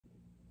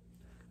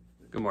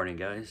Good morning,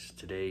 guys.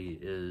 Today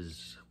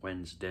is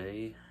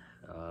Wednesday,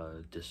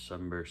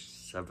 December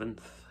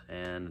 7th,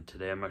 and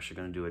today I'm actually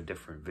going to do a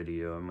different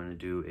video. I'm going to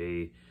do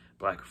a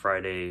Black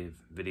Friday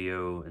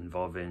video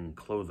involving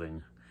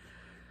clothing.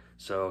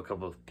 So a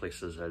couple of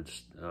places had,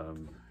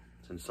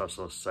 since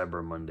also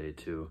Cyber Monday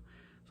too,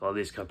 so all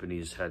these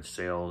companies had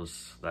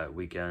sales that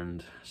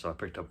weekend, so I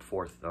picked up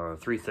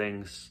three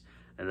things,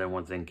 and then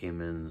one thing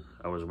came in.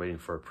 I was waiting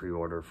for a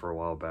pre-order for a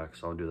while back,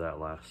 so I'll do that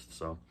last.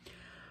 So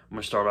I'm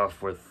going to start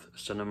off with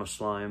Cinema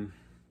Slime.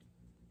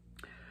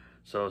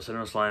 So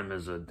Cinema Slime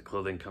is a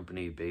clothing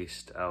company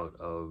based out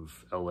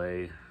of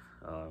LA.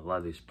 A lot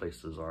of these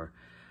places are.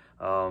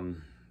 So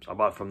I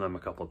bought from them a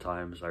couple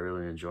times. I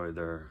really enjoy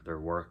their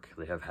work.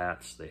 They have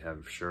hats, they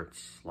have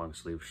shirts, long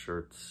sleeve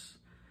shirts,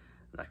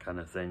 that kind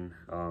of thing.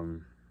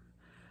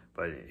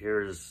 But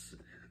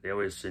they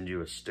always send you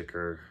a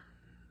sticker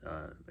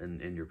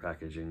in your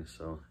packaging.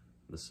 So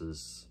this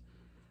is,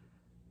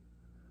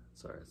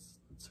 sorry, it's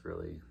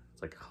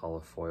like a hollow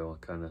foil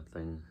kind of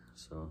thing,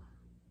 so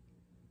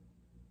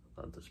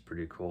I thought that's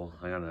pretty cool.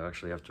 I'm gonna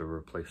actually have to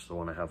replace the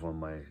one I have on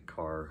my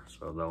car,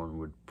 so that one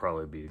would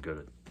probably be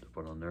good to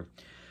put on there.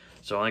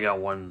 So I only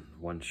got one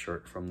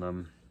shirt from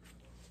them,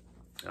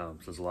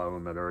 since a lot of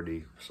them had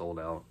already sold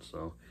out.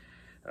 So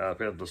I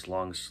picked up this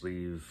long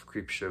sleeve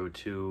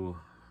Creep-O-Rama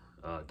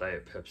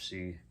Diet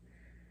Pepsi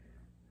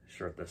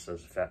shirt that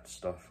says fat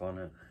stuff on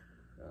it.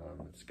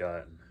 It's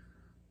got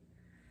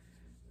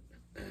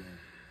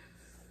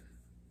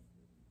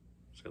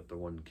the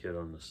one kid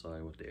on the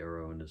side with the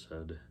arrow in his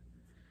head,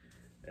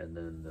 and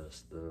then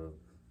the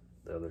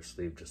other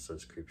sleeve just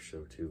says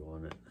Creep-O-Rama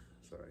on it.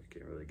 Sorry, I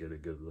can't really get a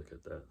good look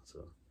at that. So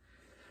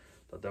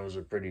thought that was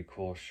a pretty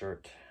cool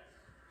shirt,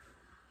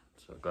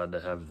 so glad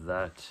to have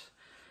that.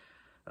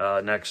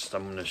 Next,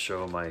 I'm going to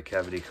show my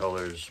Cavity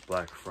Colors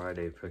Black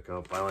Friday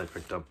pickup. I only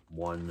picked up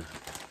one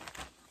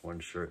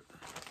shirt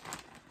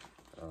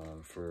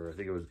for, I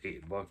think it was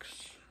 $8,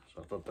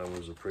 so I thought that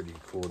was a pretty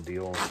cool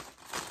deal.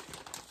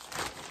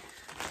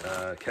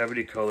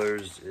 Cavity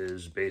Colors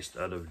is based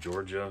out of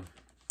Georgia.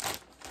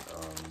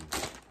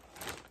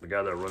 The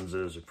guy that runs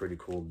it is a pretty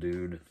cool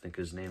dude. I think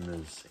his name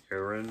is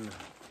Aaron,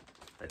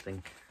 I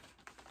think.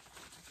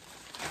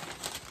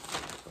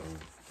 So,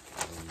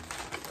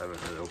 I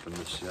haven't really opened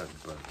this yet,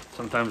 but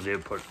sometimes they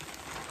put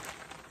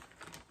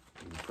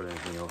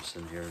anything else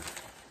in here.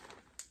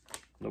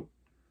 Nope.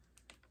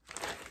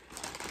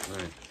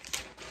 Alright.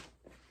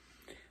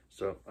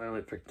 So I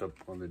only picked up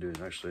one they do.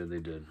 Actually, they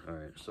did.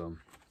 Alright, so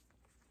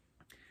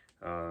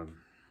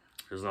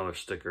here's another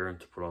sticker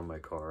to put on my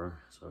car.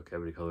 So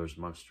Cavity Colors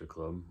Monster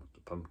Club with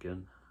the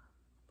pumpkin.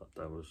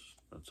 Thought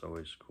that's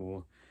always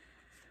cool.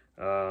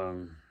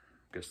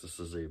 Guess this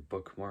is a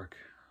bookmark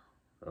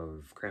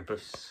of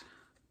Krampus.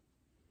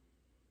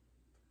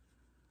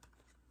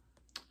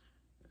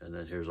 And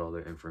then here's all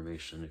their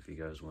information if you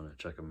guys want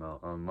to check them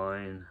out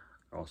online.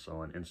 Also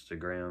on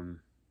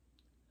Instagram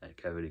at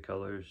Cavity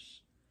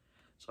Colors.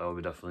 So I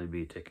will definitely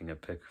be taking a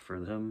pic for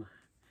them.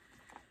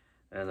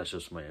 And that's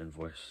just my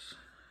invoice.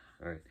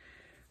 Alright,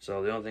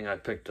 so the only thing I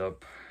picked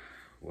up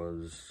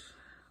was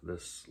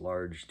this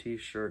large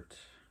t-shirt.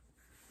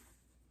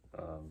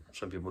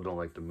 Some people don't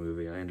like the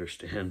movie, I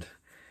understand,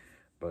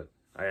 but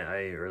I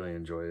really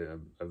enjoy it.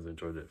 I've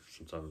enjoyed it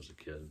since I was a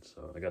kid.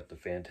 So I got the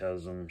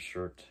Phantasm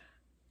shirt,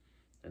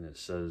 and it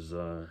says,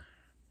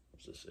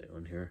 what's this say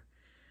on here?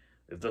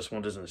 If this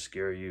one doesn't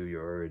scare you,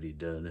 you're already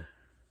dead.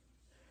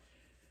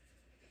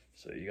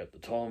 So you got the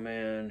Tall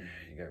Man,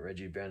 you got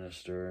Reggie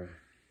Bannister,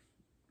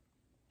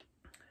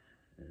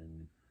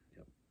 and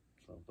yep,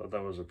 so I thought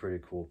that was a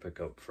pretty cool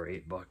pickup for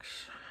 $8,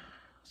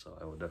 so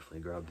I will definitely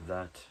grab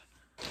that.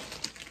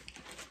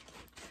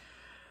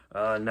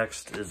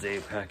 Next is a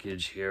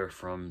package here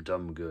from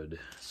Dumb Good.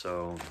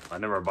 So I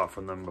never bought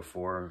from them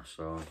before,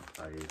 so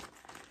I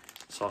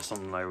saw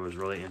something I was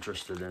really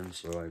interested in,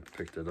 so I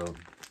picked it up.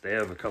 They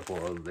had a couple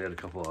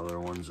other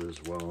ones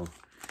as well.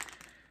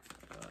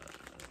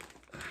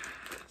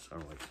 So I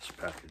don't like this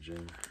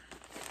packaging.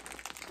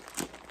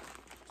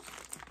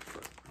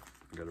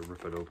 I gotta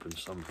rip it open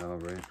somehow,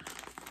 right?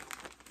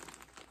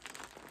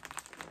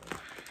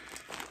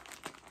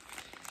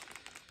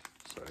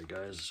 Sorry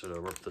guys, I should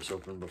have ripped this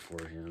open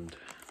beforehand.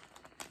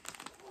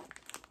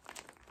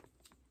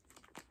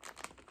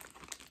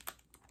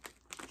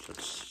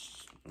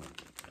 This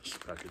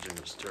packaging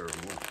is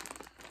terrible.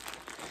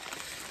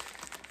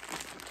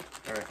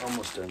 Alright,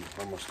 almost in.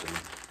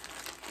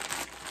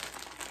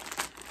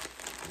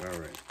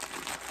 Alright.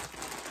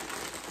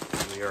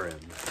 We are in.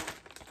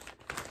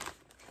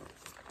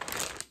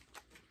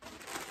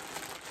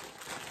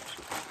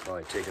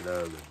 Probably take it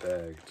out of the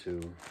bag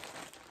too.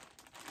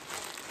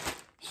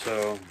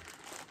 So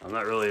I'm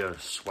not really a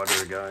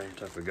sweater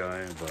type of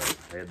guy, but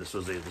hey, this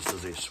is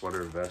a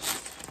sweater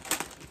vest.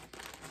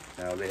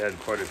 Now they had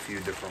quite a few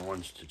different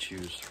ones to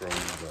choose from,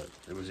 but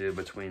it was either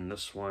between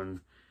this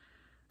one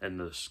and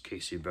this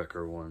Casey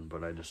Becker one,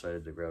 but I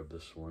decided to grab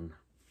this one.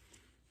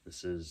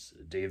 This is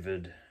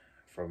David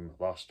from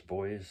Lost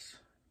Boys.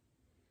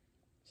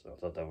 So I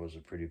thought that was a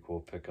pretty cool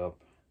pickup.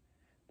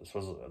 This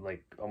was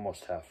like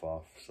almost half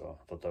off, so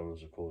I thought that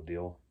was a cool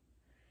deal.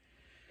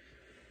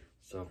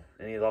 So,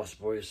 any Lost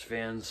Boys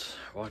fans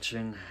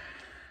watching?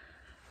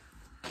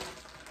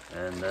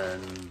 And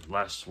then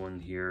last one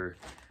here.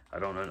 I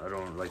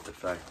don't like the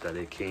fact that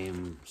it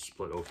came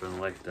split open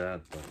like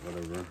that, but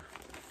whatever.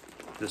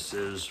 This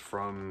is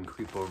from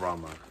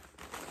Creep-O-Rama.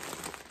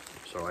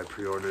 So I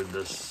pre-ordered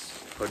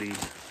this hoodie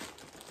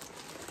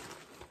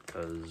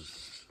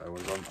because I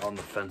was on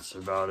the fence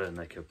about it, and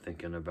I kept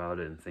thinking about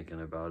it,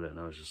 and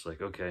I was just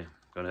like, okay,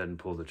 go ahead and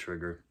pull the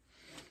trigger.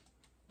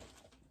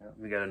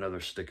 We got another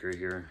sticker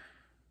here.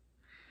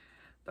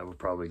 That would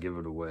probably give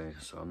it away,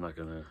 so I'm not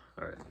gonna.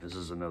 All right, this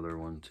is another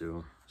one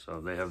too.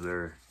 So they have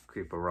their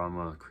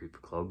Creep-O-Rama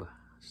Creep Club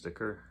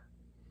sticker.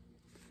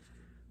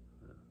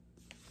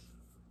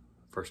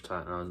 First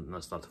time, no,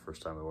 that's not the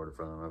first time I ordered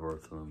from them. I've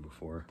ordered from them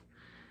before.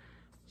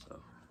 So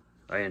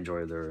I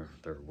enjoy their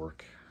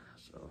work.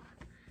 So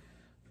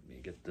let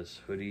me get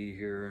this hoodie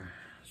here.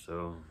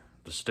 So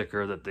the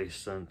sticker that they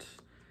sent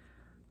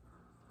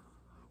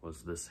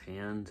was this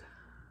hand.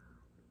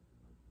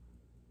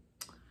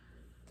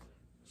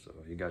 So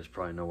you guys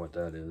probably know what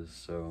that is.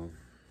 So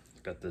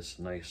it's got this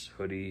nice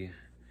hoodie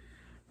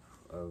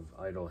of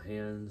idle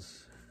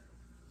hands.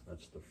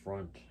 That's the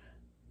front.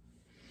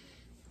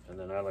 And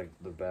then I like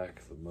the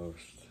back the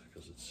most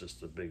because it's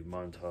just a big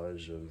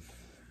montage of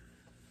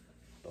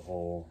the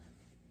whole,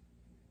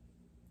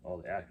 all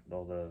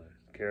the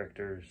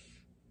characters.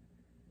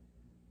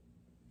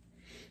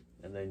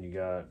 And then you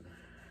got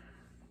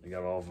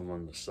all of them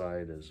on the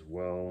side as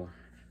well.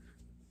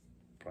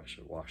 Probably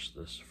should wash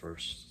this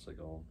first. It's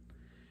like all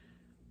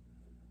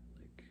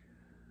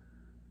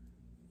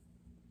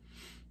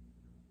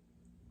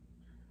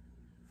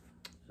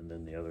and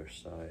then the other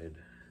side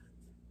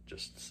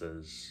just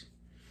says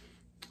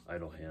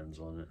idle hands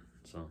on it.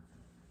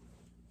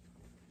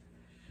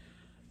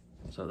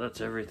 So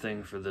that's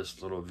everything for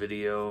this little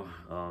video.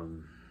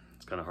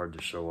 It's kind of hard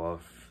to show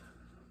off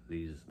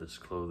this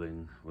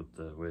clothing with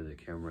the way the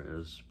camera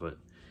is, but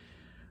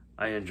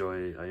I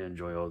enjoy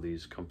all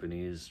these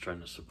companies, trying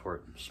to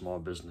support small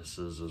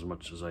businesses as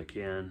much as I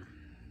can.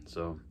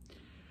 So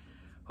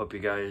hope you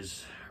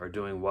guys are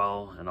doing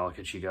well, and I'll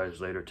catch you guys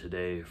later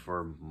today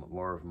for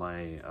more of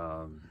my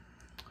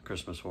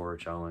Christmas horror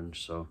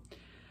challenge. So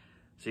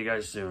see you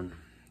guys soon.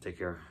 Take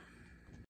care.